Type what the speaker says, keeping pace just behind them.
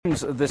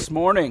This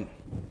morning.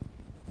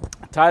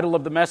 The title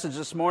of the message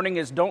this morning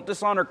is Don't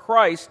Dishonor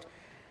Christ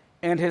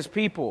and His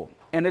People.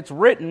 And it's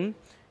written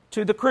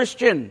to the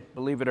Christian,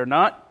 believe it or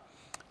not,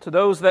 to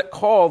those that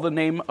call the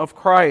name of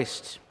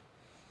Christ.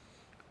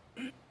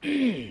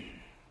 This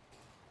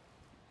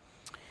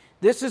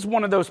is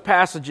one of those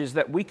passages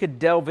that we could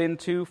delve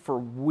into for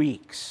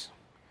weeks.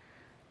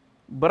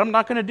 But I'm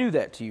not going to do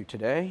that to you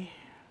today.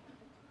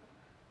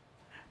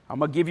 I'm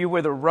going to give you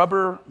where the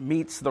rubber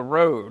meets the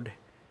road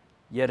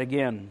yet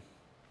again.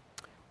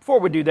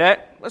 Before we do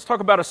that, let's talk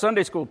about a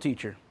Sunday school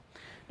teacher.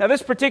 Now,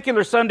 this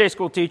particular Sunday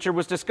school teacher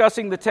was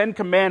discussing the 10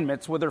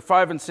 Commandments with her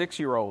 5- and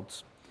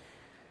 6-year-olds.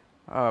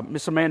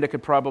 Miss Amanda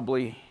could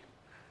probably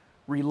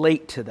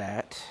relate to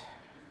that.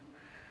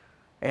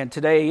 And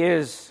today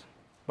is,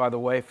 by the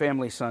way,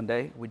 Family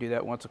Sunday. We do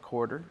that once a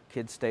quarter.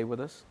 Kids stay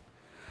with us.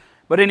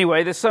 But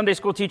anyway, this Sunday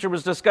school teacher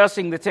was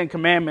discussing the 10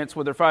 Commandments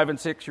with her 5- and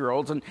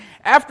 6-year-olds. And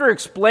after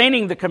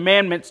explaining the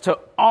commandments to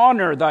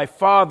honor thy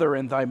father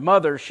and thy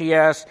mother, she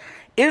asked,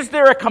 is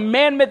there a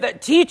commandment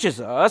that teaches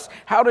us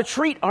how to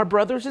treat our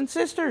brothers and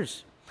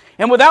sisters?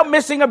 And without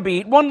missing a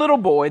beat, one little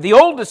boy, the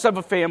oldest of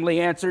a family,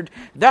 answered,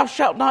 thou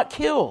shalt not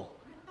kill.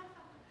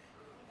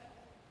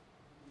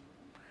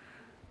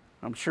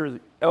 I'm sure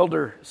the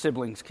elder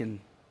siblings can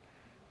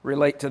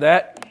relate to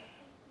that.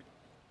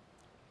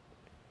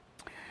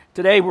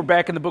 Today we're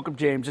back in the book of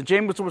James. And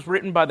James was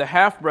written by the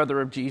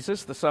half-brother of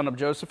Jesus, the son of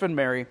Joseph and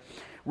Mary,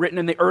 written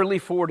in the early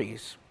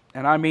 40s.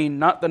 And I mean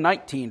not the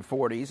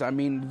 1940s, I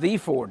mean the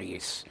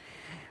 40s.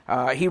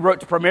 He wrote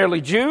to primarily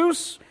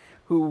Jews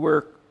who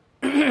were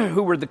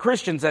the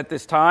Christians at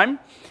this time.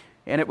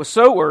 And it was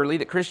so early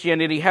that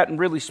Christianity hadn't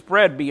really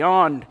spread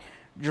beyond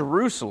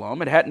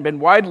Jerusalem. It hadn't been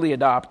widely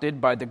adopted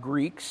by the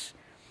Greeks,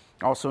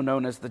 also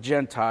known as the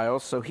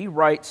Gentiles. So he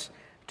writes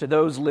to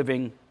those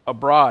living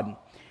abroad.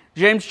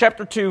 James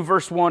chapter 2,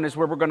 verse 1 is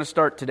where we're going to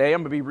start today.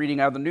 I'm going to be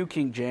reading out of the New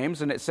King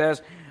James, and it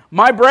says,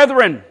 my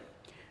brethren,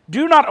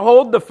 do not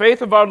hold the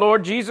faith of our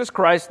Lord Jesus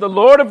Christ, the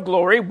Lord of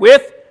glory,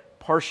 with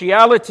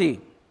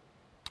partiality.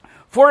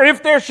 For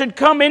if there should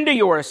come into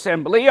your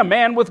assembly a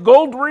man with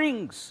gold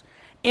rings,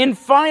 in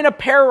fine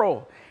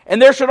apparel, and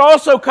there should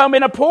also come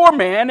in a poor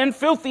man in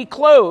filthy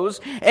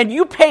clothes, and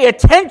you pay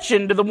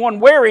attention to the one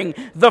wearing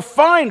the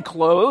fine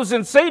clothes,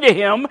 and say to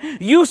him,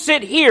 you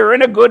sit here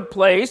in a good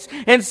place,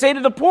 and say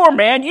to the poor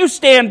man, you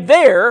stand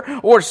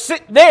there, or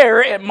sit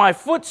there at my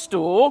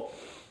footstool,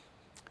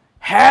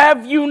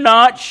 have you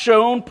not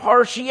shown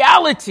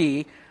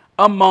partiality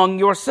among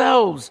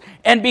yourselves,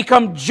 and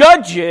become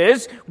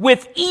judges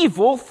with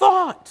evil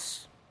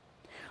thoughts?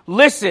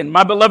 Listen,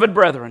 my beloved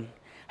brethren,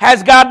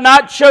 has God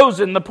not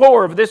chosen the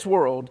poor of this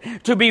world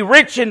to be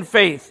rich in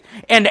faith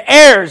and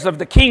heirs of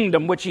the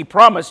kingdom which He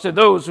promised to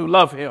those who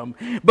love Him?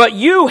 But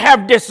you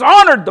have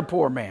dishonored the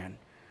poor man.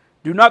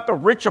 Do not the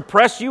rich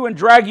oppress you and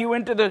drag you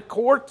into the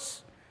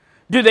courts?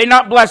 Do they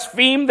not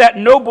blaspheme that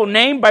noble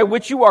name by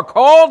which you are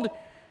called?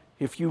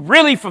 If you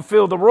really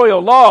fulfill the royal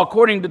law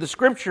according to the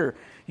Scripture,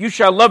 you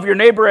shall love your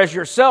neighbor as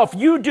yourself.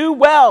 You do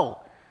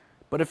well.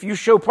 But if you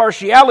show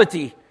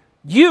partiality,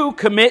 you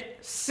commit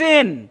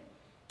sin,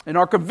 and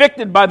are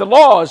convicted by the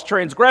law as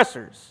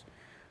transgressors.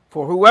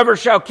 For whoever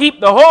shall keep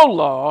the whole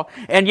law,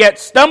 and yet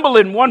stumble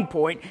in one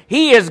point,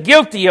 he is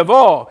guilty of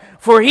all.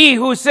 For he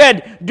who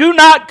said, do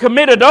not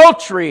commit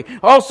adultery,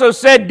 also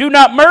said, do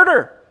not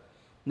murder.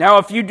 Now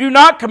if you do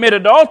not commit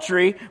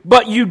adultery,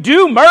 but you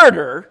do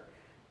murder,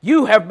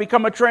 you have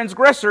become a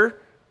transgressor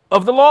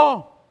of the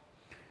law.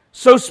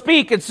 So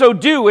speak and so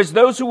do as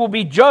those who will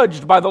be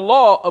judged by the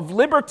law of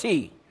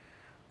liberty.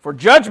 For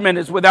judgment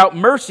is without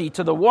mercy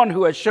to the one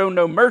who has shown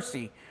no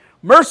mercy.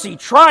 Mercy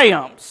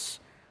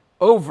triumphs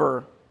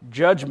over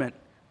judgment.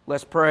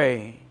 Let's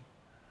pray.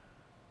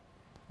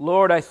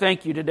 Lord, I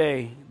thank you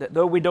today that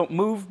though we don't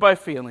move by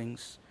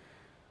feelings,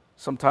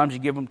 sometimes you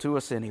give them to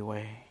us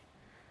anyway.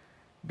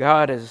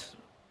 God, as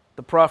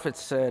the prophet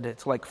said,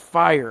 it's like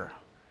fire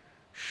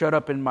shut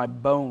up in my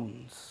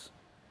bones.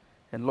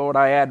 And Lord,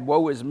 I add,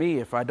 woe is me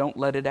if I don't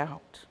let it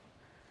out.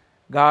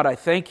 God, I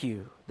thank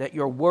you that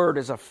your word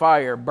is a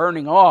fire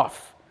burning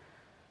off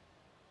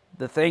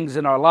the things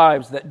in our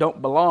lives that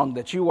don't belong,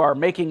 that you are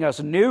making us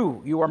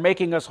new, you are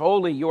making us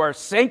holy, you are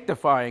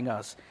sanctifying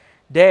us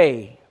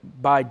day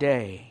by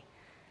day.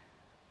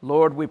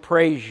 Lord, we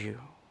praise you.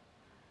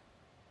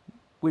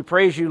 We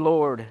praise you,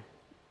 Lord.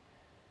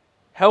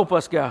 Help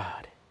us,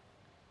 God,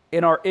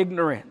 in our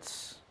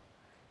ignorance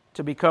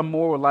to become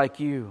more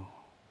like you,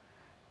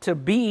 to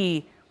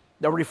be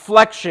the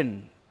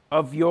reflection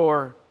of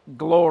your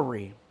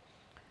glory,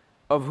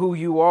 of who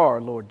you are,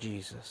 Lord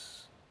Jesus.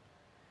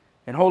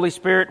 And Holy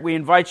Spirit, we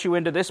invite you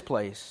into this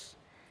place,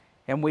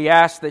 and we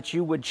ask that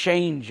you would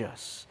change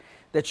us,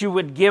 that you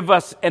would give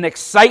us an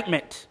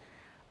excitement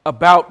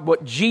about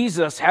what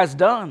Jesus has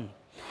done,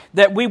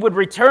 that we would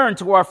return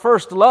to our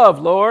first love,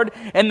 Lord,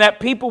 and that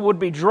people would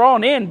be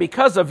drawn in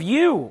because of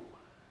you,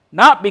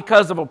 not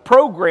because of a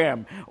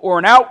program or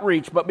an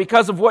outreach, but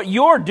because of what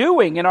you're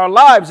doing in our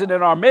lives and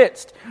in our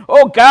midst.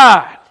 Oh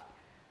God,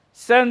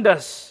 send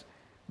us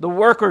the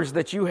workers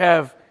that you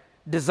have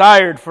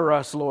desired for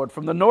us, Lord,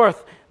 from the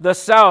north, the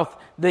south,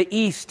 the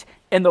east,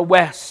 and the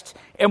west.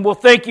 And we'll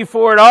thank you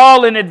for it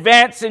all in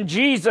advance in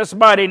Jesus'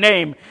 mighty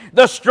name,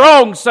 the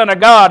strong Son of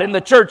God. And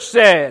the church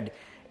said,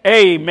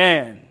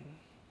 amen.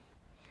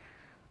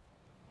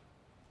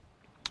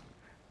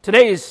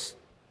 Today's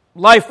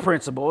life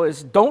principle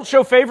is don't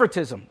show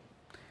favoritism.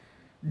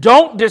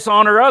 Don't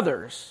dishonor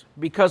others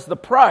because the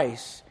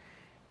price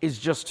is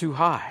just too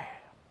high.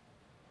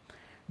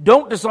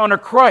 Don't dishonor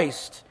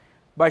Christ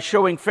by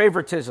showing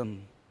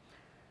favoritism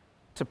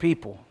to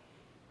people.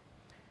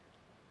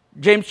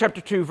 James chapter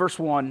 2, verse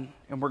 1,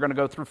 and we're going to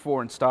go through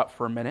 4 and stop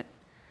for a minute.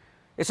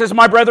 It says,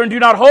 "My brethren, do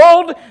not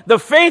hold the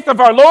faith of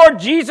our Lord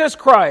Jesus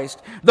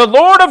Christ, the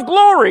Lord of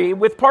glory,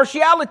 with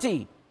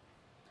partiality.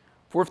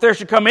 For if there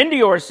should come into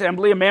your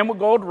assembly a man with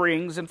gold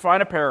rings and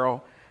fine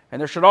apparel, and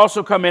there should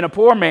also come in a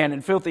poor man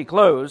in filthy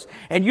clothes,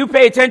 and you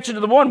pay attention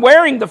to the one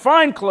wearing the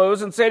fine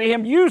clothes, and say to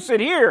him, you sit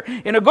here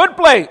in a good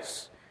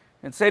place,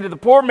 and say to the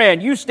poor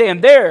man, you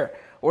stand there,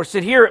 or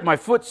sit here at my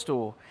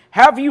footstool.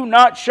 Have you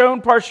not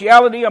shown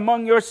partiality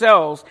among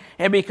yourselves,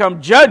 and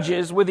become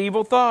judges with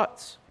evil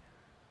thoughts?"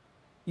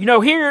 You know,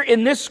 here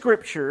in this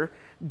scripture,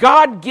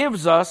 God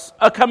gives us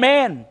a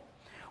command.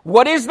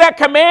 What is that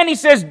command? He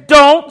says,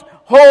 don't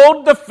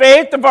hold the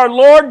faith of our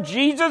Lord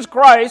Jesus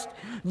Christ,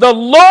 the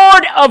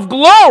Lord of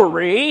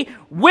glory,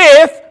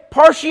 with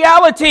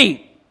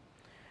partiality.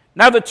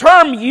 Now, the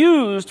term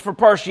used for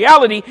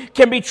partiality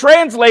can be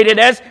translated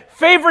as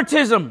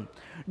favoritism.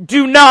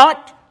 Do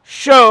not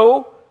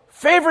show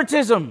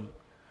favoritism.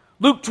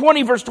 Luke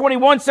 20, verse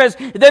 21 says,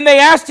 "Then they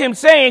asked him,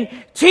 saying,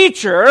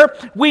 Teacher,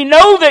 we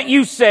know that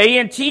you say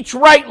and teach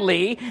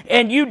rightly,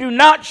 and you do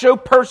not show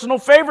personal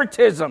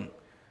favoritism,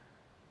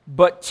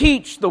 but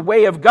teach the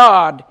way of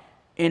God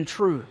in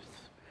truth."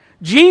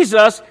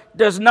 Jesus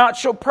does not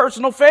show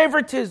personal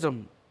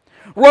favoritism.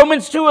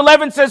 Romans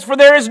 2:11 says, "For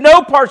there is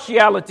no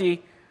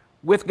partiality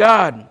with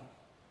God."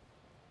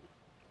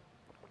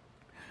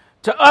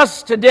 To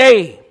us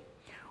today,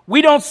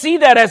 we don't see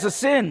that as a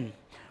sin.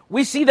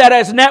 We see that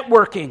as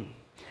networking.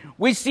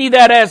 We see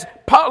that as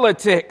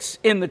politics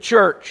in the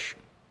church.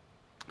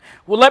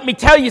 Well, let me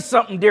tell you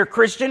something, dear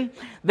Christian.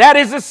 That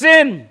is a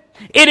sin.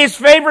 It is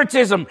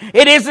favoritism.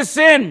 It is a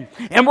sin.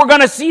 And we're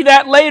going to see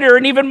that later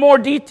in even more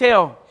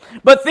detail.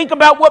 But think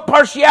about what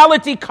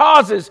partiality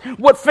causes,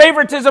 what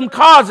favoritism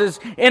causes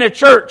in a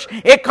church.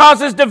 It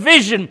causes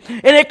division,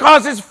 and it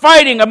causes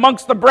fighting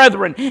amongst the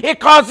brethren. It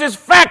causes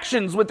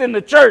factions within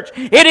the church.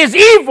 It is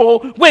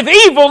evil with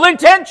evil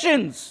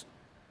intentions.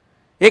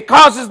 It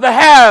causes the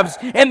haves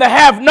and the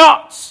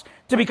have-nots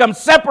to become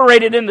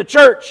separated in the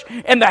church,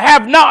 and the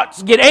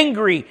have-nots get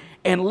angry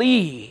and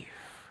leave.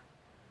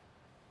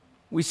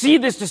 We see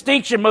this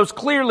distinction most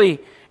clearly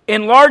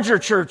in larger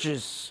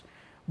churches.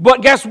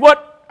 But guess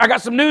what? I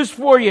got some news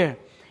for you.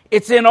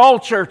 It's in all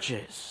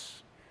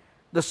churches,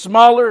 the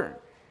smaller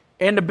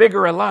and the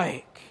bigger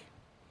alike.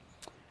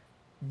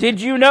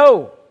 Did you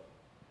know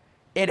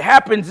it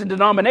happens in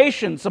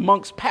denominations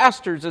amongst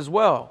pastors as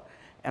well?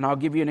 And I'll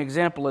give you an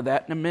example of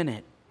that in a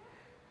minute.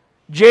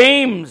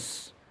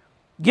 James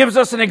gives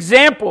us an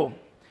example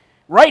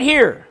right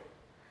here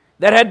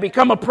that had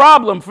become a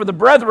problem for the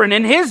brethren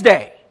in his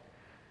day.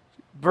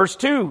 Verse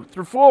 2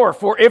 through 4,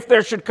 "For if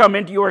there should come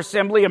into your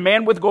assembly a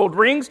man with gold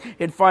rings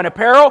and fine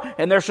apparel,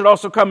 and there should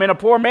also come in a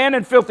poor man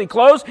in filthy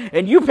clothes,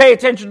 and you pay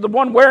attention to the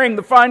one wearing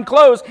the fine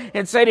clothes,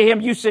 and say to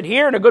him, you sit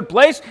here in a good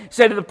place,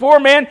 say to the poor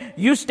man,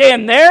 you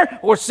stand there,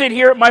 or sit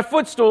here at my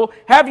footstool,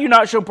 have you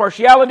not shown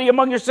partiality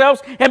among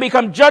yourselves, and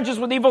become judges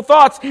with evil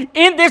thoughts?"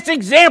 In this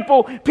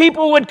example,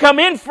 people would come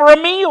in for a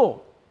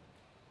meal.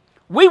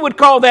 We would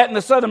call that in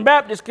the Southern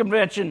Baptist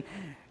Convention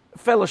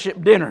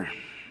fellowship dinner.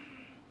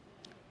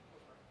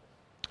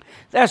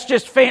 That's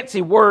just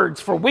fancy words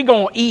for we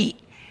gonna eat.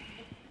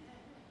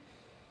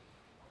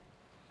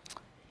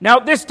 Now,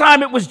 at this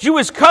time, it was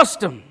Jewish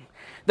custom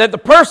that the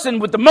person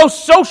with the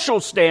most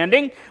social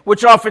standing,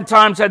 which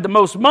oftentimes had the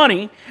most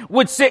money,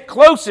 would sit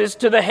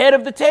closest to the head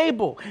of the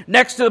table,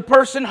 next to the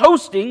person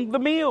hosting the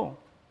meal.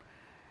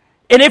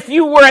 And if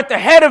you were at the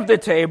head of the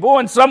table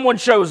and someone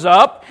shows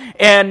up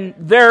and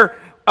they're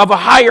of a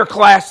higher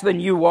class than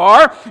you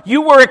are,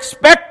 you were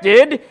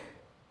expected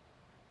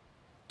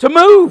to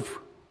move,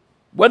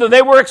 whether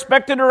they were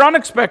expected or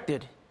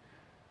unexpected.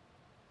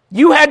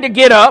 You had to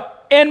get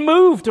up and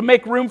move to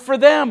make room for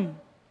them.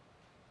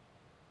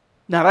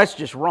 Now, that's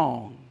just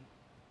wrong.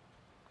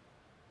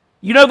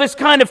 You know, this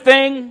kind of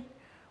thing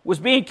was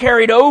being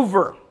carried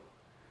over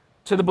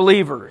to the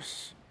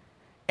believers.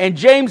 And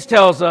James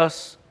tells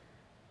us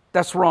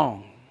that's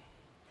wrong.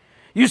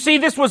 You see,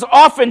 this was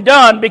often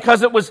done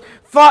because it was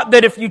thought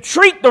that if you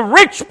treat the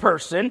rich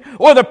person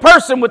or the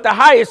person with the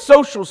highest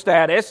social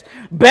status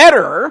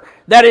better,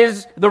 that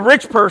is, the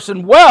rich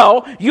person,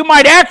 well, you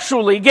might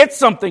actually get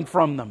something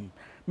from them.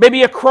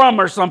 Maybe a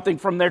crumb or something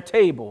from their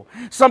table.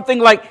 Something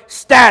like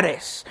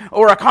status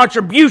or a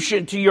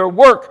contribution to your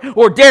work,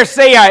 or dare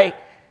say I,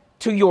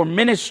 to your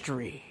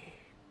ministry.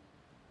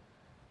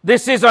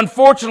 This is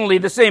unfortunately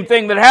the same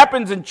thing that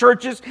happens in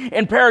churches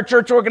and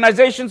parachurch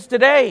organizations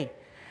today.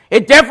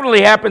 It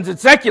definitely happens in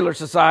secular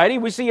society.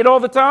 We see it all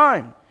the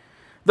time.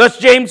 Thus,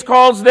 James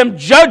calls them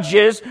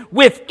judges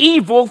with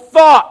evil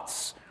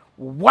thoughts.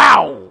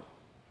 Wow!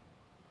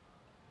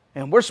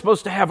 And we're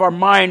supposed to have our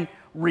mind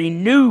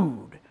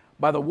renewed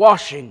by the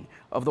washing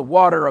of the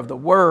water of the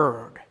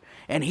Word.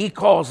 And he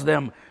calls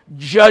them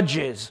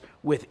judges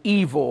with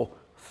evil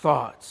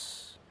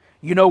thoughts.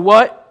 You know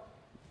what?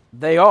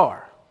 They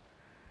are.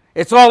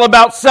 It's all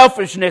about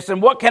selfishness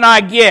and what can I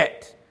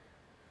get?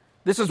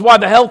 This is why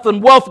the health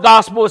and wealth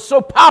gospel is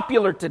so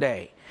popular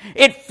today.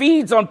 It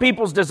feeds on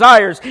people's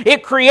desires.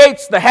 It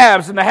creates the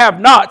haves and the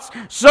have-nots,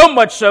 so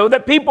much so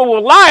that people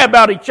will lie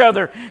about each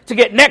other to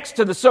get next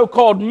to the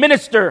so-called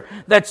minister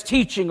that's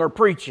teaching or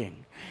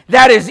preaching.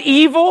 That is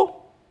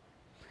evil.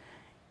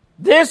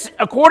 This,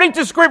 according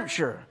to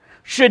Scripture,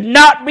 should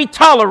not be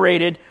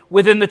tolerated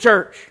within the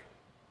church.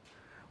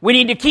 We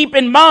need to keep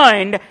in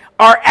mind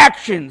our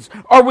actions.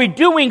 Are we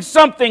doing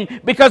something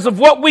because of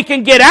what we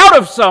can get out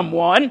of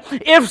someone?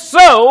 If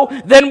so,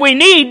 then we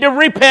need to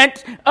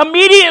repent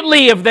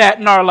immediately of that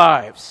in our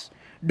lives.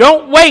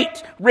 Don't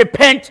wait.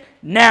 Repent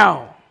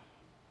now.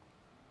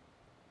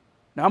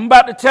 Now I'm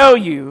about to tell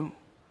you,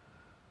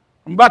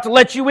 I'm about to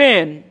let you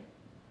in.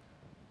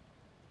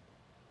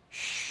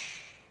 Shh.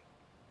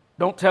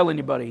 Don't tell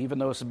anybody, even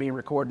though it's being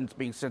recorded and it's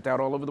being sent out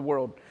all over the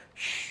world.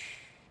 Shh.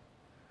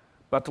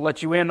 About to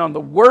let you in on the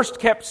worst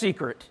kept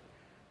secret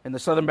in the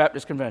Southern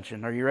Baptist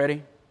Convention. Are you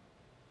ready?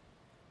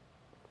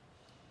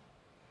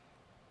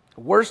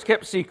 The worst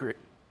kept secret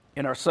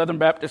in our Southern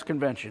Baptist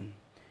Convention.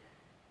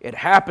 It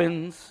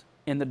happens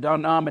in the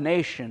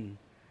denomination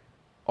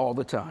all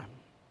the time.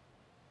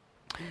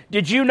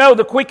 Did you know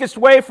the quickest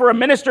way for a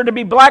minister to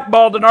be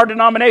blackballed in our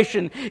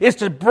denomination is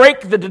to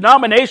break the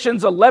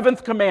denomination's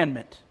 11th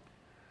commandment?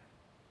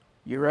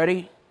 You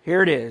ready?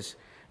 Here it is.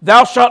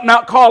 Thou shalt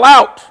not call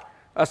out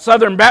a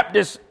Southern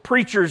Baptist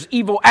preacher's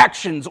evil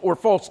actions or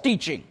false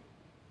teaching.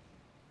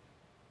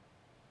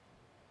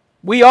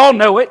 We all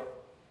know it,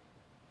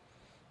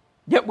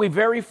 yet we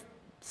very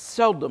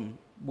seldom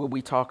will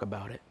we talk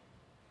about it.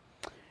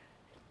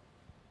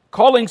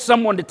 Calling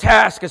someone to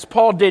task, as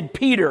Paul did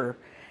Peter,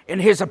 in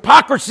his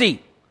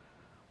hypocrisy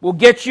will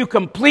get you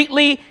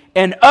completely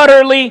and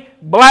utterly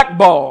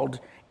blackballed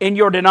in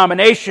your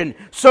denomination,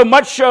 so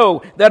much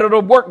so that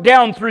it'll work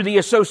down through the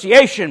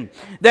association,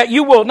 that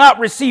you will not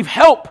receive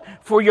help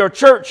for your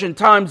church in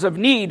times of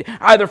need,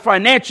 either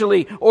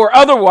financially or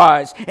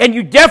otherwise, and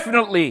you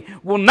definitely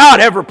will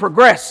not ever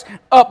progress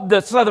up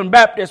the Southern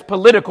Baptist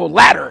political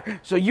ladder,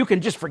 so you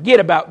can just forget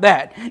about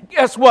that.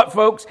 Guess what,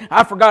 folks?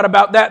 I forgot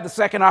about that the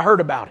second I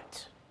heard about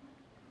it.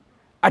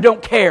 I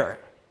don't care.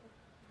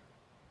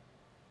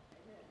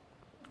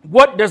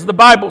 What does the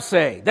Bible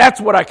say? That's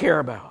what I care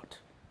about.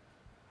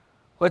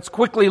 Let's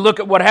quickly look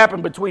at what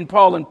happened between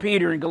Paul and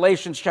Peter in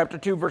Galatians chapter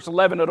 2, verse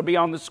 11. It'll be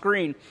on the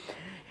screen.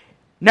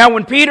 Now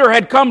when Peter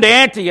had come to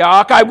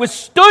Antioch, I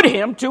withstood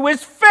him to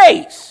his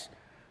face,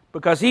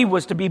 because he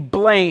was to be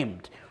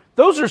blamed.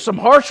 Those are some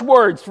harsh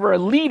words for a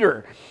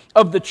leader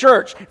of the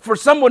church, for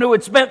someone who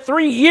had spent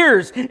 3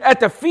 years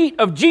at the feet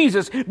of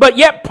Jesus. But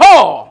yet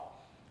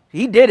Paul,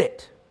 he did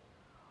it.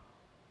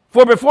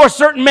 For before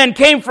certain men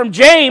came from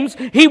James,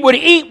 he would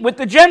eat with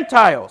the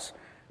Gentiles.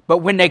 But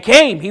when they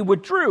came, he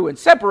withdrew and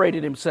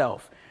separated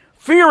himself,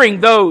 fearing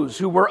those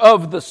who were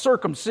of the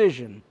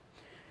circumcision.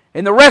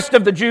 And the rest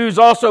of the Jews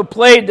also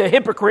played the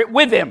hypocrite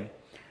with him,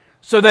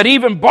 so that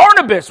even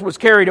Barnabas was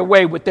carried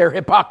away with their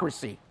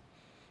hypocrisy.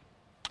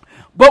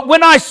 But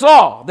when I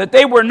saw that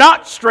they were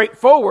not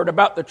straightforward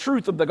about the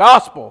truth of the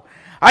gospel,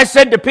 I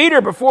said to Peter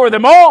before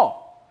them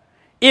all,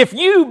 if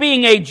you,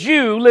 being a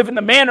Jew, live in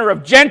the manner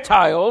of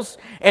Gentiles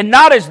and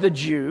not as the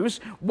Jews,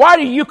 why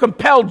do you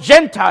compel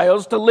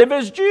Gentiles to live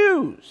as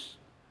Jews?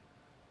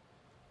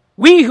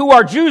 We who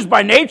are Jews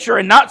by nature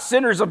and not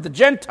sinners of the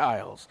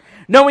Gentiles,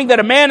 knowing that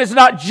a man is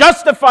not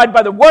justified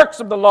by the works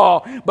of the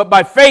law, but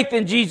by faith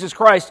in Jesus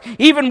Christ.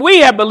 Even we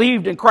have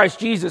believed in Christ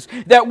Jesus,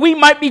 that we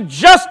might be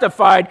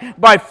justified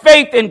by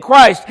faith in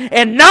Christ,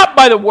 and not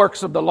by the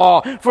works of the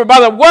law. For by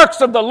the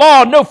works of the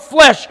law no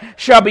flesh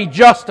shall be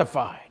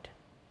justified.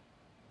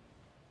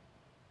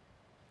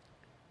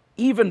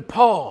 Even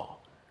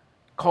Paul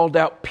called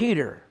out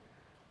Peter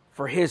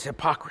for his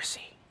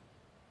hypocrisy.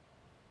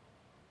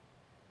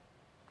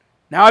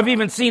 Now, I've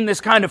even seen this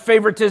kind of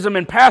favoritism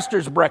in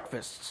pastors'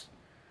 breakfasts.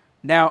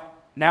 Now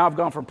I've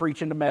gone from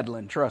preaching to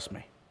meddling, trust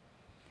me.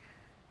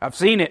 I've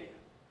seen it.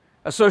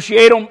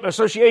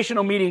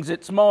 Associational meetings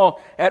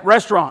at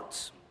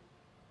restaurants.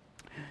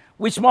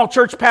 We small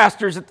church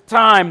pastors at the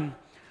time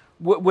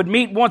would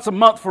meet once a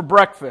month for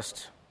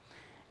breakfast.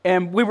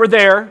 And we were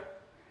there.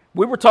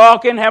 We were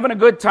talking, having a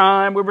good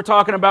time. We were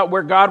talking about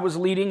where God was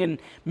leading in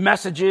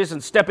messages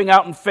and stepping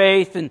out in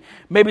faith and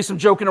maybe some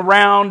joking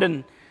around.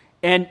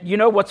 And you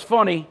know what's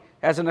funny,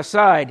 as an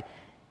aside,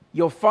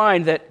 you'll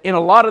find that in a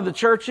lot of the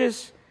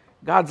churches,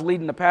 God's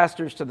leading the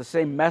pastors to the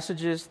same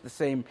messages, the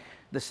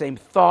same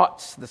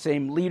thoughts, the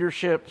same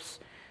leaderships,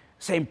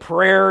 same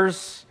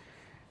prayers.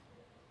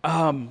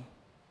 And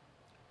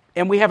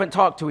we haven't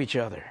talked to each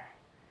other.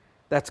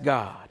 That's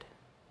God.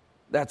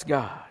 That's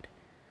God.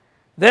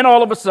 Then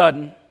all of a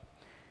sudden,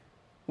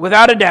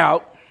 without a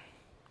doubt,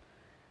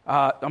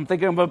 I'm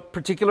thinking of a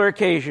particular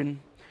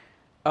occasion,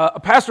 a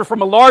pastor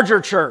from a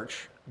larger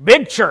church,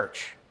 big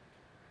church.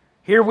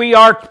 Here we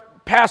are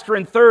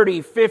pastoring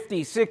 30,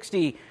 50,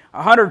 60,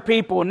 100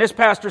 people, and this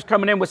pastor's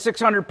coming in with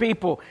 600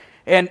 people,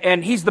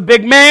 and he's the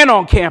big man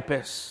on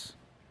campus.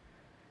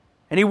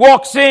 And he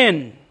walks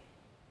in,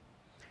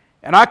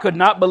 and I could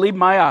not believe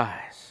my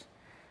eyes.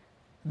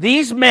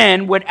 These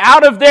men went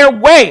out of their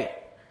way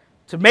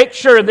to make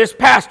sure this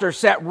pastor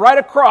sat right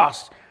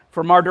across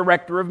from our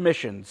director of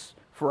missions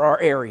for our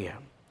area.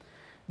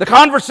 The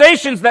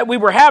conversations that we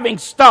were having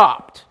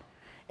stopped,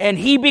 and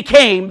he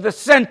became the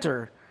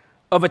center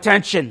of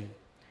attention.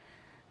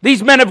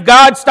 These men of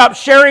God stopped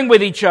sharing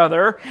with each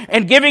other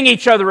and giving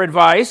each other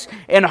advice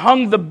and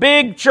hung the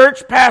big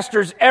church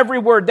pastor's every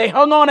word. They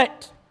hung on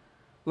it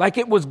like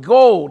it was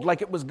gold,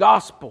 like it was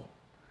gospel.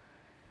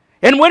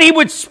 And when he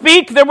would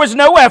speak, there was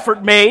no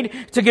effort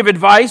made to give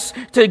advice,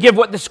 to give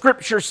what the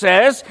Scripture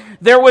says.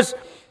 There were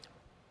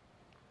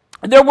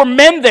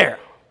men there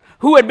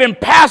who had been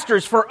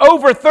pastors for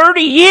over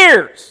 30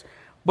 years,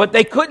 but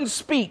they couldn't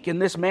speak in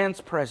this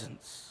man's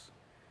presence.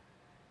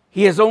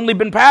 He has only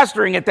been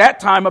pastoring at that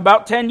time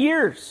about 10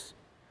 years.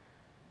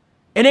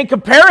 And in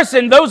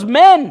comparison, those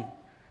men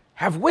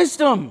have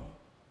wisdom.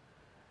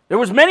 There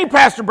was many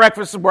pastor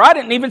breakfasts where I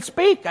didn't even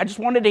speak. I just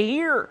wanted to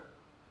hear.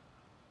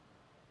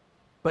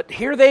 But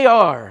here they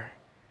are,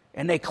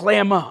 and they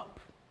clam up.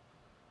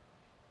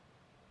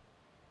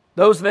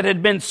 Those that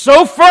had been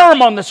so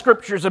firm on the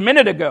Scriptures a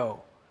minute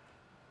ago,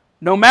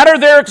 no matter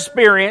their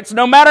experience,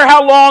 no matter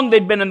how long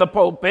they'd been in the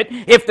pulpit,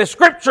 if the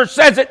Scripture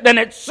says it, then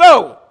it's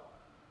so.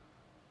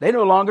 They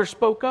no longer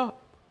spoke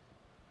up.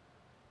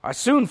 I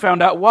soon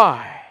found out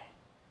why.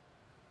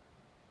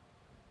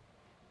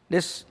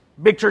 This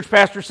big church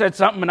pastor said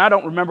something, and I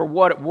don't remember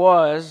what it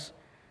was.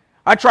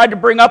 I tried to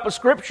bring up a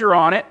scripture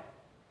on it.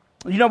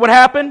 You know what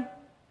happened?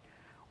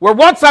 Where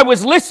once I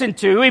was listened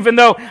to, even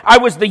though I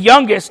was the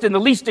youngest and the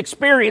least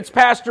experienced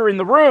pastor in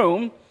the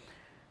room,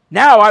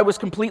 now I was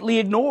completely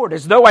ignored,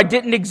 as though I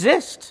didn't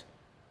exist.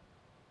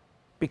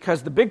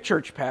 Because the big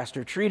church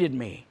pastor treated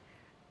me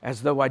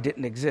as though I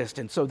didn't exist,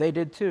 and so they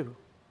did too.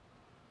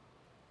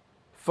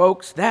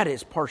 Folks, that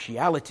is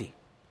partiality.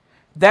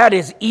 That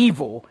is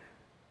evil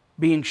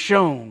being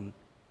shown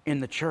in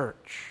the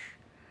church.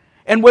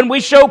 And when we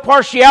show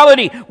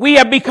partiality, we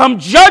have become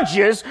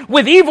judges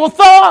with evil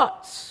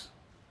thoughts.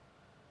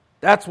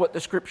 That's what the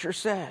Scripture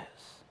says.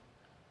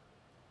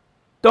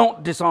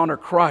 Don't dishonor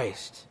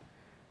Christ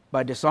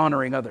by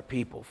dishonoring other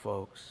people,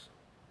 folks.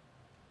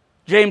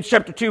 James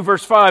chapter 2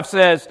 verse 5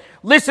 says,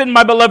 "Listen,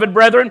 my beloved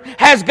brethren,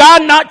 has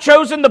God not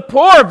chosen the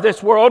poor of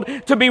this world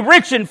to be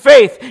rich in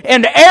faith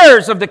and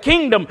heirs of the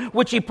kingdom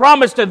which He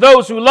promised to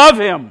those who love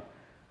Him?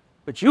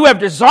 But you have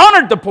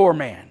dishonored the poor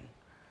man.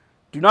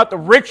 Do not the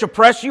rich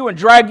oppress you and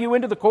drag you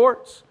into the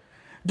courts?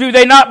 Do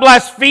they not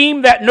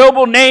blaspheme that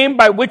noble name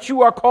by which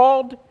you are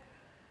called?"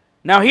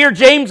 Now here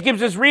James gives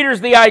his readers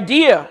the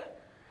idea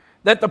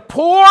that the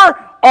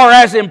poor are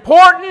as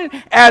important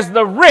as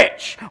the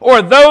rich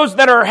or those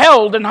that are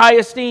held in high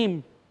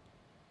esteem.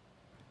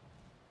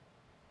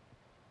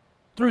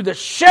 Through the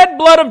shed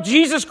blood of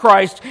Jesus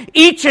Christ,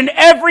 each and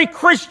every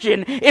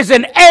Christian is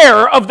an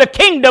heir of the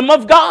kingdom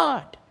of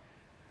God.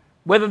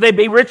 Whether they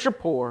be rich or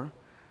poor,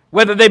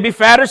 whether they be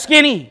fat or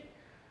skinny,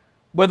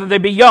 whether they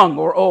be young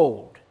or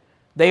old,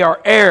 they are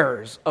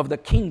heirs of the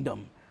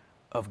kingdom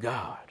of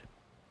God.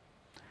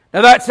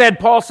 Now that said,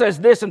 Paul says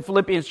this in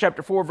Philippians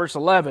chapter 4, verse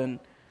 11.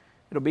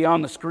 It'll be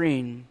on the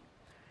screen.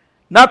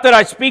 "Not that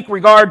I speak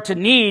regard to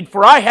need,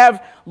 for I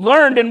have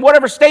learned in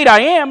whatever state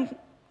I am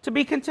to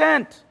be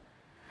content.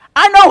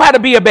 I know how to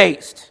be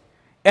abased,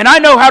 and I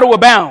know how to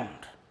abound.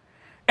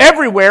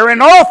 Everywhere,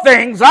 in all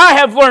things, I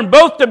have learned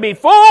both to be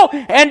full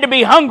and to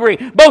be hungry,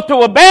 both to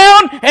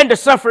abound and to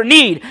suffer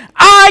need.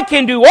 I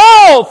can do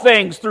all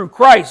things through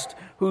Christ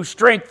who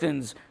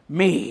strengthens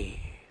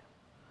me."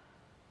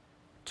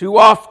 Too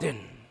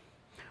often,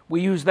 we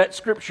use that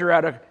scripture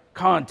out of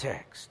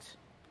context.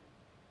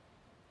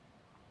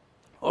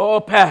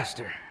 "Oh,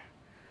 Pastor,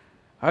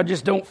 I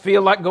just don't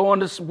feel like going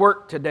to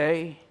work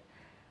today.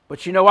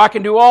 But you know, I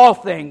can do all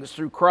things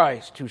through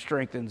Christ who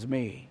strengthens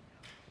me."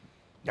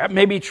 That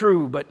may be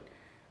true, but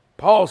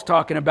Paul's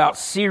talking about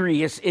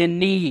serious in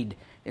need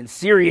and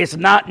serious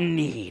not in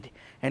need.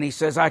 And he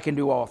says, I can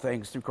do all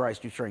things through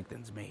Christ who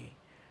strengthens me.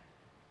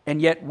 And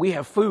yet we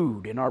have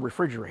food in our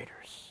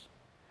refrigerators.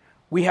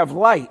 We have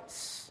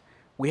lights.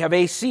 We have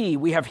AC.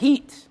 We have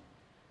heat.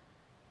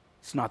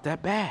 It's not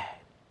that bad.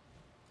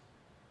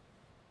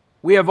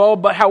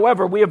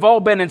 However, we have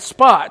all been in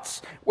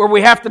spots where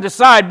we have to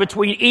decide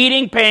between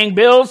eating, paying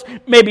bills,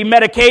 maybe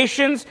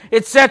medications,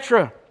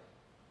 etc.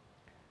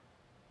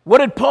 What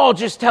did Paul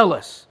just tell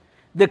us?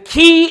 The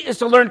key is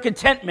to learn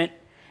contentment.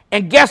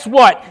 And guess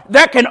what?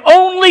 That can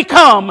only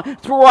come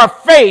through our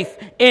faith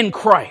in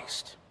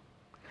Christ.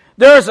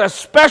 There is a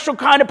special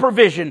kind of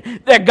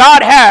provision that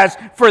God has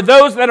for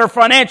those that are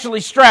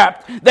financially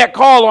strapped that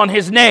call on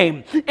His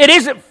name. It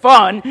isn't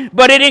fun,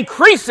 but it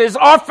increases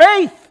our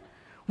faith.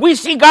 We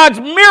see God's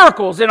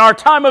miracles in our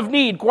time of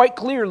need quite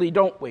clearly,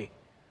 don't we?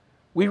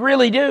 We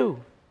really do.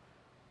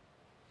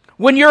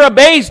 When you're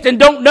abased and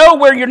don't know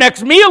where your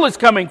next meal is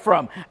coming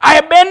from, I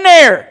have been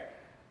there.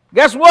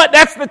 Guess what?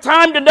 That's the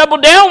time to double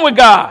down with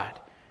God,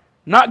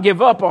 not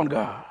give up on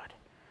God.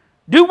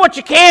 Do what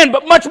you can,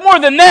 but much more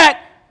than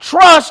that,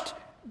 trust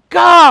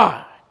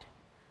God.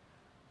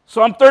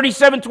 Psalm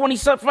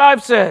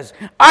 37:25 says,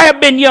 I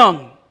have been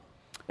young,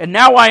 and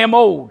now I am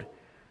old.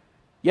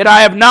 Yet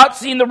I have not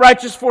seen the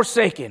righteous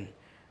forsaken,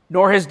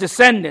 nor his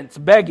descendants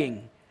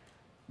begging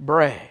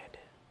bread.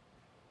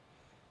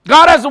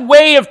 God has a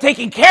way of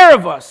taking care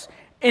of us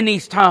in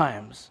these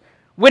times.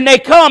 When they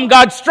come,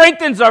 God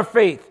strengthens our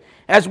faith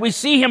as we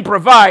see Him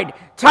provide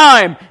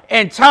time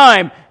and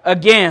time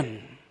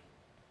again.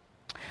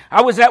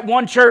 I was at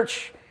one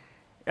church,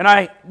 and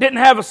I didn't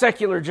have a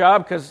secular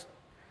job because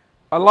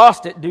I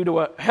lost it due to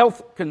a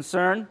health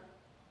concern.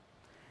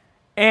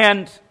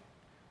 And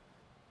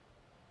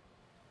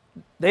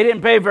they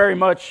didn't pay very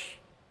much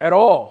at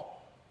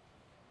all.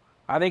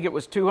 I think it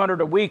was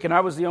 $200 a week, and I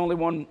was the only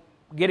one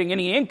getting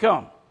any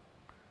income.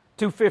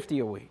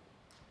 $250 a week.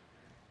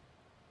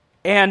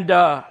 And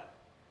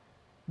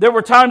there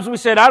were times we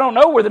said, I don't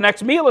know where the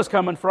next meal is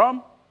coming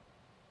from.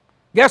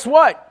 Guess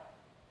what?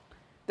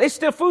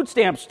 Food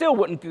stamps still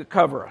wouldn't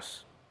cover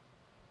us.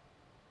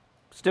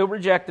 Still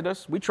rejected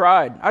us. We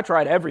tried. I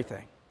tried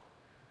everything.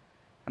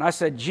 And I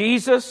said,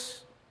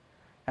 Jesus,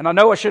 and I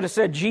know I should have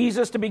said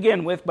Jesus to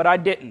begin with, but I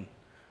didn't.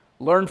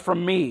 Learn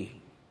from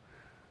me.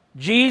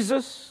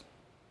 Jesus,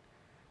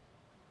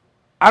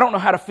 I don't know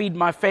how to feed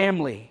my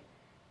family.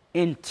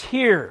 In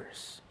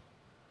tears.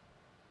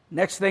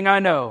 Next thing I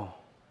know,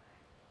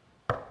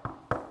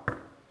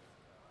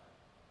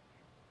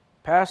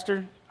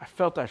 Pastor, I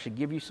felt I should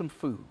give you some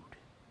food.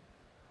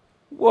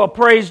 Well,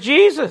 praise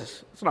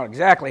Jesus. It's not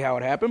exactly how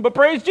it happened, but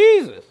praise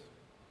Jesus.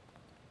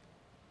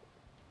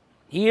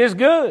 He is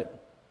good.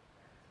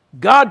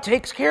 God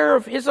takes care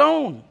of His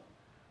own.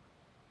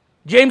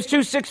 James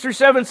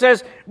 2:6-7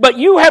 says, but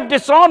you have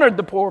dishonored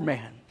the poor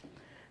man.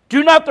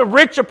 Do not the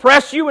rich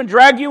oppress you and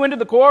drag you into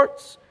the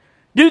courts?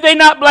 Do they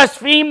not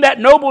blaspheme that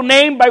noble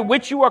name by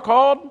which you are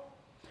called?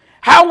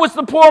 How was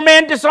the poor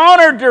man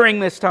dishonored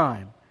during this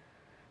time?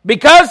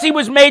 Because he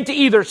was made to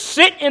either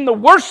sit in the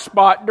worst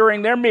spot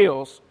during their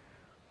meals,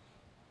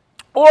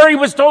 or he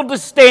was told to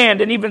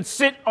stand and even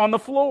sit on the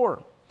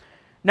floor.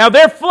 Now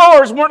their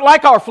floors weren't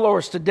like our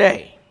floors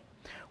today.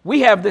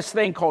 We have this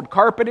thing called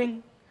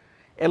carpeting.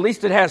 At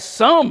least it has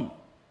some,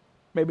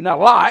 maybe not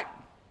a lot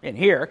in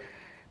here,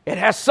 it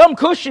has some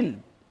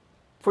cushion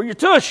for your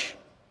tush.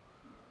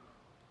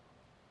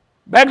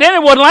 Back then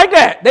it wasn't like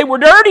that. They were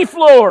dirty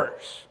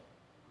floors.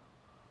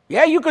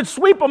 Yeah, you could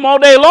sweep them all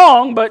day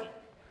long,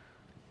 but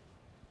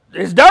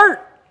it's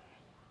dirt.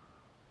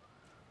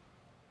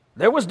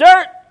 There was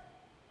dirt.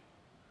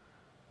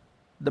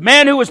 The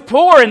man who was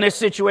poor in this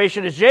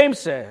situation, as James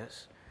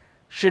says,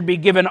 should be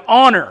given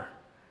honor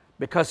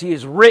because he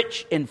is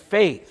rich in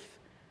faith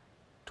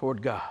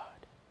toward God.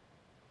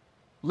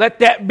 Let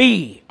that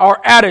be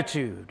our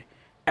attitude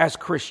as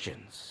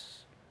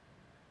Christians.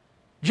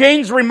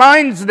 James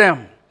reminds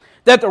them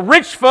that the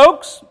rich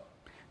folks,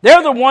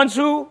 they're the ones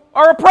who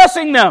are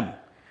oppressing them.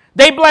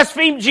 They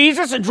blaspheme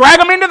Jesus and drag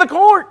him into the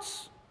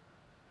courts.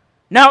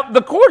 Now,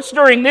 the courts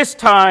during this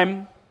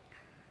time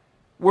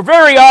were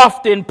very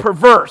often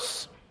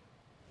perverse.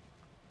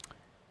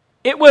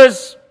 It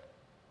was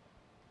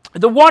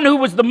the one who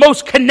was the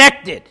most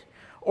connected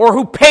or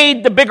who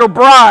paid the bigger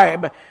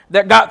bribe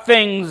that got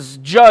things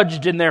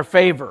judged in their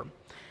favor.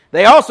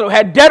 They also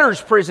had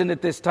debtor's prison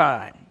at this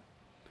time.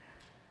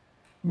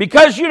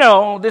 Because,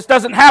 this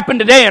doesn't happen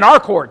today in our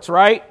courts,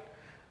 right?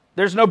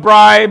 There's no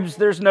bribes,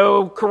 there's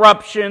no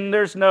corruption,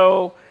 there's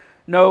no,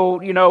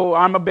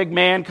 I'm a big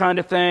man kind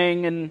of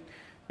thing, and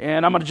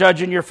I'm going to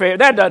judge in your favor.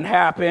 That doesn't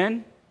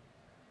happen.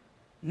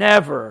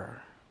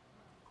 Never.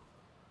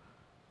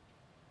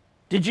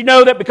 Did you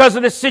know that because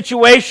of this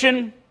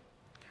situation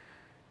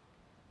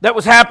that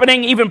was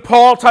happening, even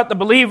Paul taught the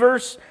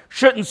believers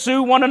shouldn't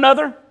sue one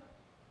another,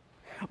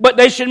 but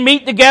they should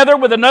meet together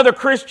with another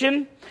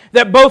Christian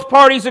that both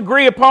parties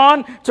agree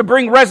upon to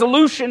bring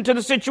resolution to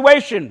the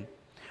situation.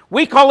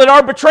 We call it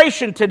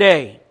arbitration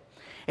today.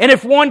 And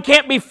if one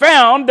can't be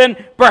found, then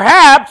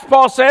perhaps,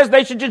 Paul says,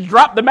 they should just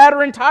drop the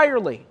matter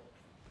entirely.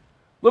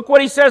 Look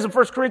what he says in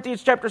 1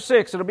 Corinthians chapter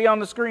 6. It'll be on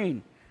the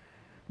screen.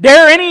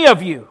 Dare any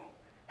of you,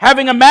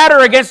 having a matter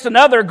against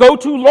another, go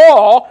to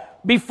law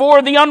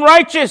before the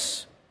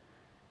unrighteous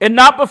and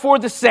not before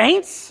the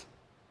saints?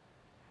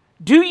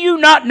 Do you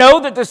not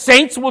know that the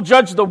saints will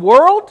judge the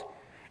world?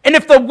 And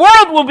if the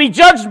world will be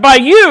judged by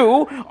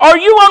you, are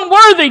you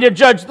unworthy to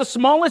judge the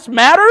smallest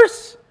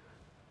matters?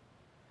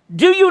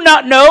 Do you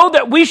not know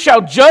that we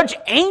shall judge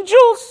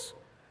angels?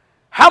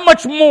 How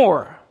much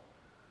more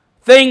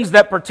things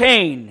that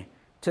pertain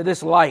to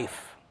this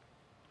life?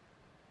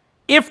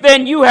 If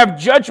then you have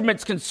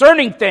judgments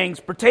concerning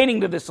things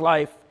pertaining to this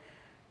life,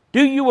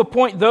 do you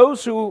appoint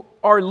those who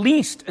are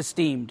least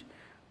esteemed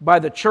by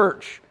the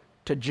church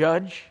to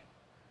judge?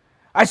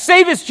 I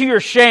say this to your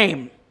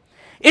shame.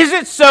 Is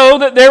it so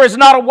that there is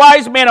not a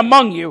wise man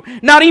among you,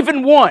 not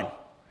even one,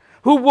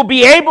 who will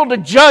be able to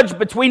judge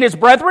between his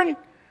brethren?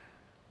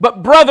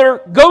 But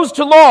brother goes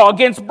to law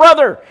against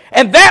brother,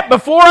 and that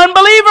before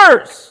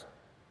unbelievers.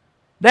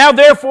 Now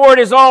therefore it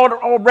is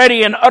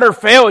already an utter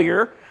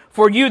failure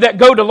for you that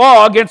go to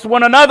law against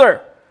one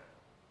another.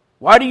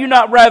 Why do you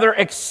not rather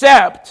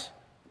accept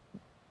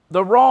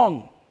the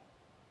wrong?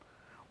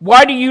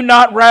 Why do you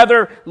not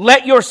rather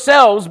let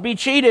yourselves be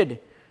cheated?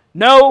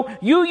 No,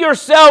 you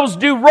yourselves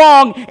do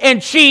wrong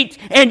and cheat,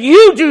 and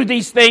you do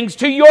these things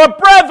to your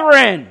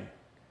brethren.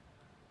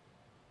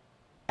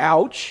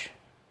 Ouch.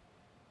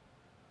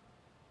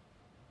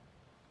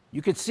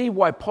 You could see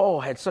why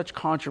Paul had such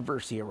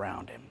controversy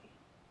around him.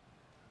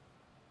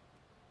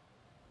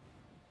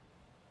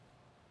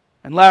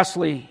 And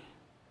lastly,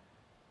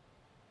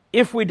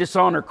 if we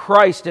dishonor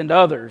Christ and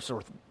others,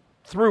 or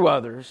through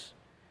others,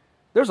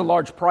 there's a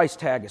large price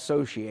tag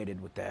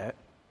associated with that.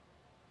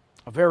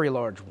 A very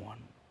large one.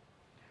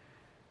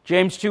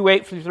 James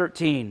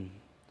 2:8-13.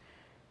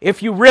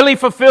 If you really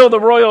fulfill the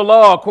royal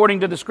law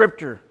according to the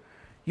Scripture,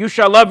 you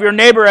shall love your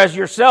neighbor as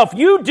yourself.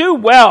 You do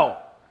well.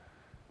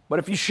 But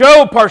if you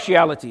show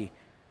partiality,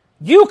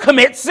 you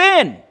commit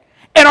sin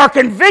and are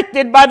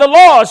convicted by the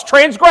law as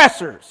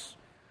transgressors.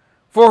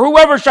 For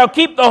whoever shall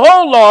keep the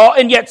whole law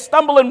and yet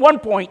stumble in one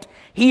point,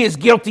 he is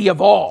guilty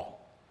of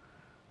all.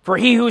 For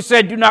he who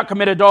said, do not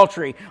commit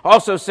adultery,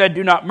 also said,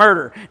 do not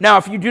murder. Now,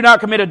 if you do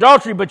not commit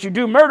adultery, but you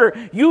do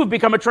murder, you have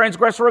become a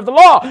transgressor of the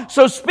law.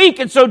 So speak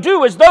and so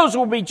do as those who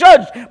will be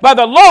judged by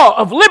the law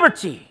of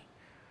liberty.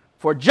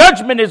 For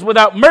judgment is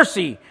without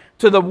mercy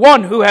to the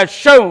one who has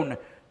shown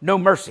no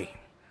mercy.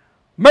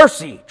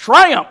 Mercy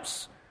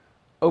triumphs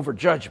over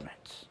judgment.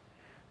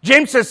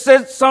 James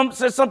says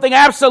something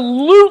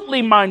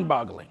absolutely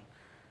mind-boggling.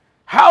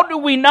 How do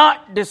we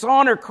not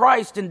dishonor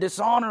Christ in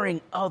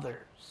dishonoring others?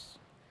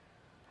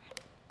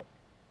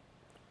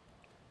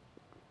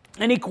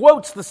 And he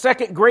quotes the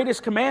second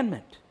greatest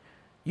commandment.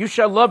 You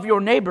shall love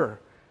your neighbor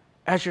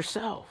as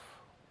yourself.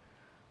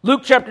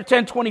 Luke chapter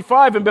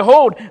 10:25, and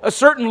behold, a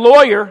certain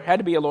lawyer, had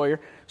to be a lawyer,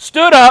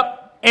 stood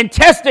up and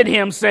tested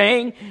him,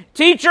 saying,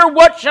 Teacher,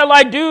 what shall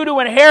I do to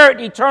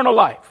inherit eternal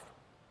life?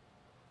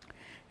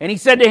 And he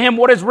said to him,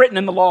 what is written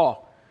in the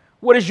law?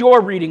 What is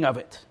your reading of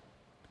it?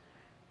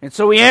 And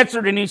so he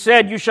answered and he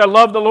said, You shall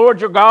love the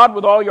Lord your God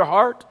with all your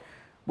heart,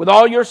 with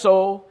all your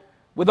soul,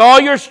 with all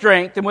your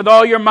strength, and with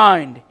all your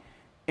mind,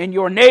 and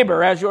your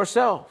neighbor as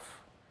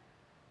yourself.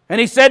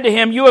 And he said to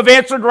him, You have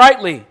answered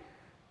rightly.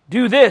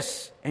 Do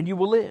this, and you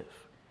will live.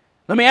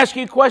 Let me ask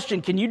you a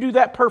question. Can you do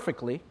that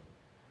perfectly?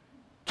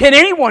 Can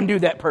anyone do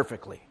that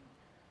perfectly?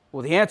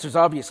 Well, the answer is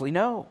obviously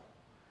no.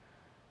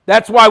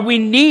 That's why we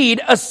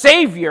need a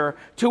Savior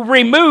to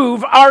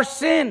remove our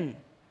sin.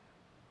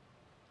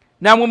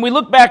 Now, when we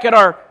look back at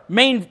our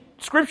main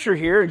scripture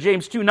here in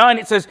James 2:9,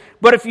 it says,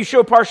 But if you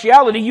show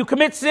partiality, you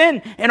commit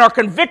sin and are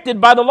convicted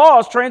by the law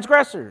as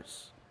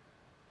transgressors.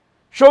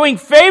 Showing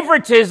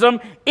favoritism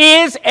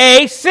is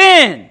a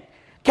sin.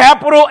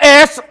 Capital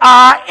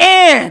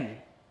S-I-N.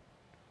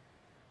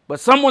 But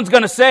someone's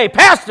going to say,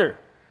 Pastor,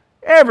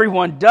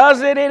 everyone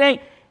does it. It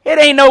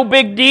ain't no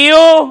big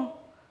deal.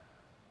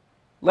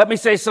 Let me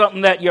say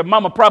something that your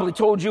mama probably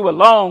told you a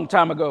long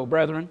time ago,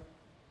 brethren.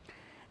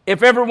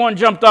 If everyone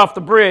jumped off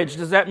the bridge,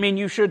 does that mean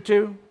you should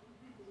too?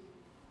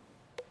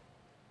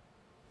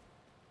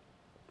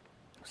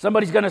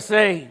 Somebody's going to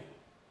say,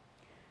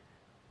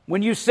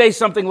 when you say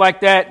something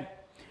like that,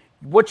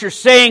 what you're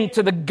saying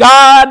to the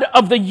God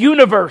of the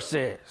universe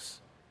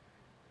is,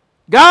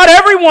 God,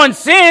 everyone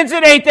sins.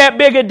 It ain't that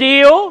big a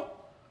deal.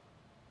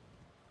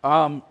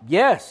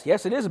 Yes,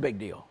 it is a big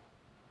deal.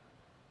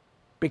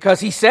 Because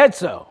he said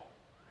so.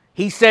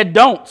 He said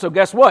don't, so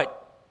guess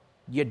what?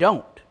 You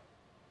don't.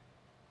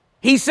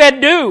 He said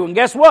do, and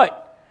guess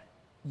what?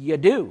 You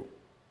do.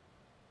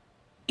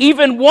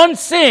 Even one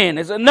sin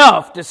is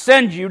enough to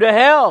send you to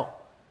hell.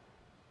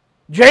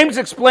 James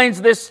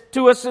explains this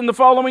to us in the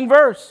following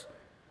verse.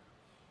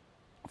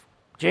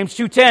 James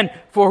 2:10,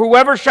 For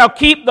whoever shall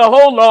keep the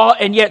whole law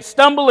and yet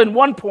stumble in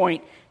one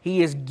point,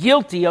 he is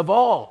guilty of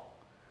all.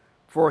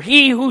 For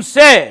he who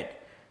said,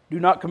 do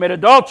not commit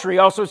adultery,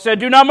 also said,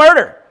 do not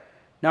murder.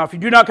 Now, if you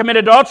do not commit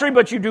adultery,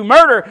 but you do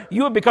murder,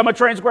 you have become a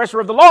transgressor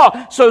of the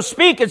law. So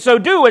speak and so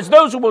do as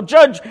those who will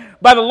judge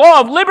by the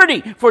law of liberty.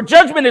 For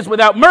judgment is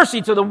without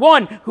mercy to the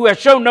one who has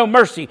shown no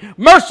mercy.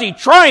 Mercy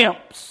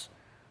triumphs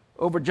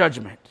over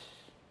judgment.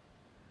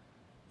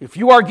 If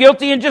you are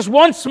guilty in just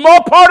one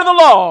small part of the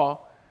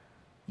law,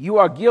 you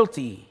are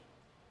guilty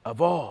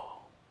of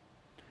all.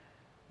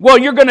 Well,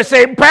 you're going to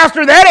say,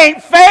 Pastor, that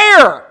ain't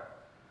fair.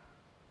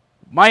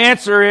 My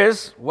answer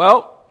is,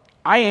 well,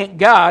 I ain't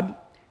God.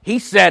 He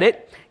said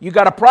it. You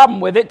got a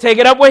problem with it, take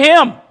it up with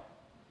him.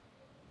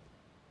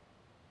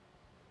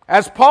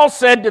 As Paul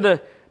said to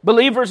the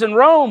believers in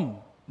Rome,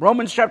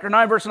 Romans chapter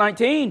 9, verse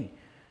 19,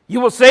 you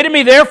will say to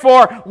me,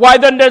 therefore, why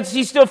then does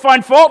he still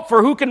find fault?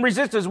 For who can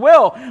resist his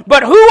will?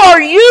 But who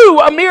are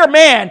you, a mere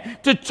man,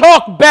 to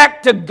talk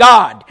back to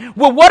God?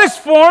 Will what is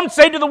formed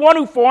say to the one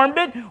who formed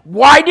it,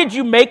 why did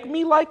you make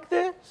me like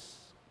this?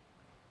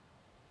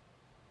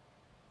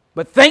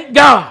 But thank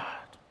God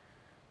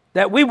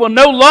that we will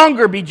no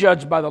longer be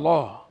judged by the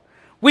law.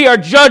 We are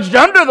judged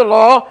under the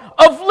law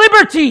of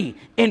liberty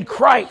in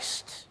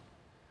Christ.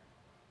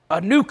 A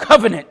new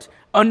covenant,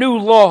 a new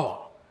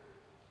law,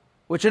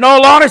 which in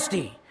all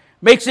honesty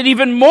makes it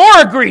even more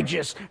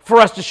egregious for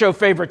us to show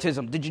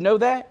favoritism. Did you know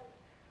that?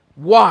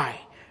 Why?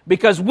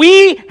 Because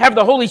we have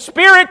the Holy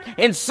Spirit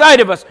inside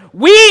of us.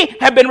 We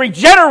have been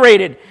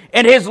regenerated,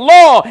 and His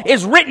law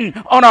is written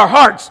on our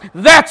hearts.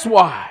 That's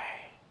why.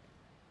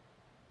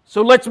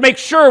 So let's make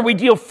sure we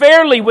deal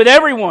fairly with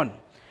everyone,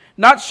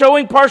 not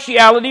showing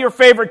partiality or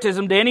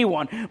favoritism to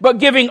anyone, but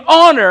giving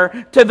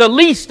honor to the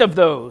least of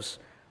those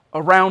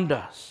around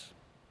us.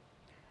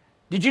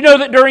 Did you know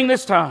that during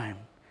this time,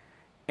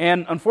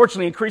 and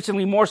unfortunately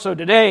increasingly more so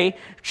today,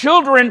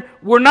 children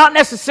were not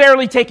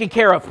necessarily taken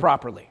care of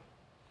properly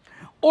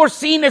or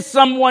seen as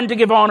someone to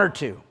give honor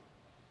to?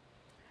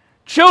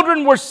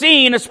 Children were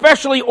seen,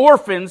 especially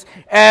orphans,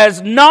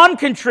 as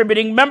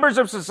non-contributing members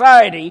of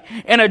society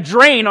and a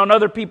drain on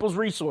other people's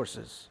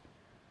resources.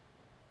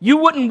 You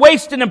wouldn't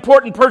waste an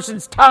important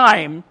person's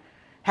time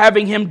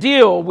having him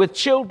deal with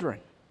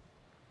children.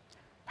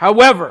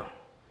 However,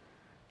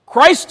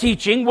 Christ's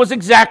teaching was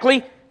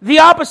exactly the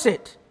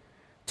opposite.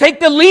 Take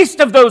the least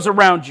of those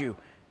around you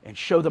and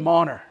show them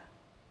honor.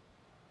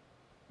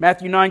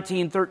 Matthew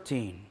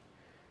 19:13.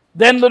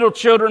 Then little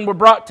children were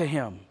brought to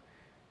him,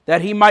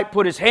 that he might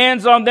put his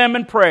hands on them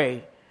and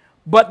pray.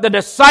 But the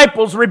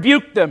disciples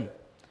rebuked them.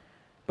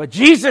 But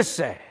Jesus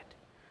said,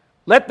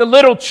 let the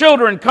little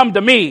children come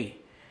to me,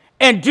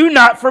 and do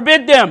not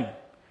forbid them,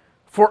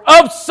 for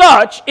of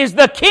such is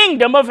the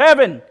kingdom of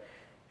heaven.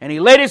 And he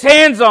laid his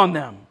hands on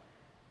them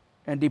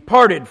and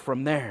departed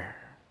from there.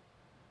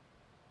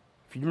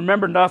 If you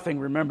remember nothing,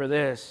 remember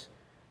this.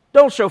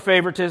 Don't show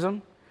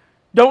favoritism.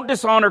 Don't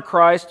dishonor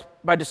Christ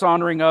by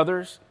dishonoring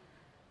others,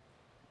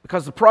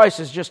 because the price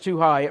is just too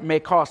high. It may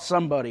cost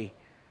somebody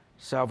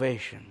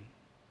salvation.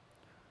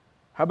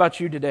 How about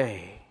you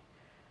today?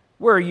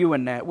 Where are you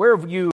in that? Where have you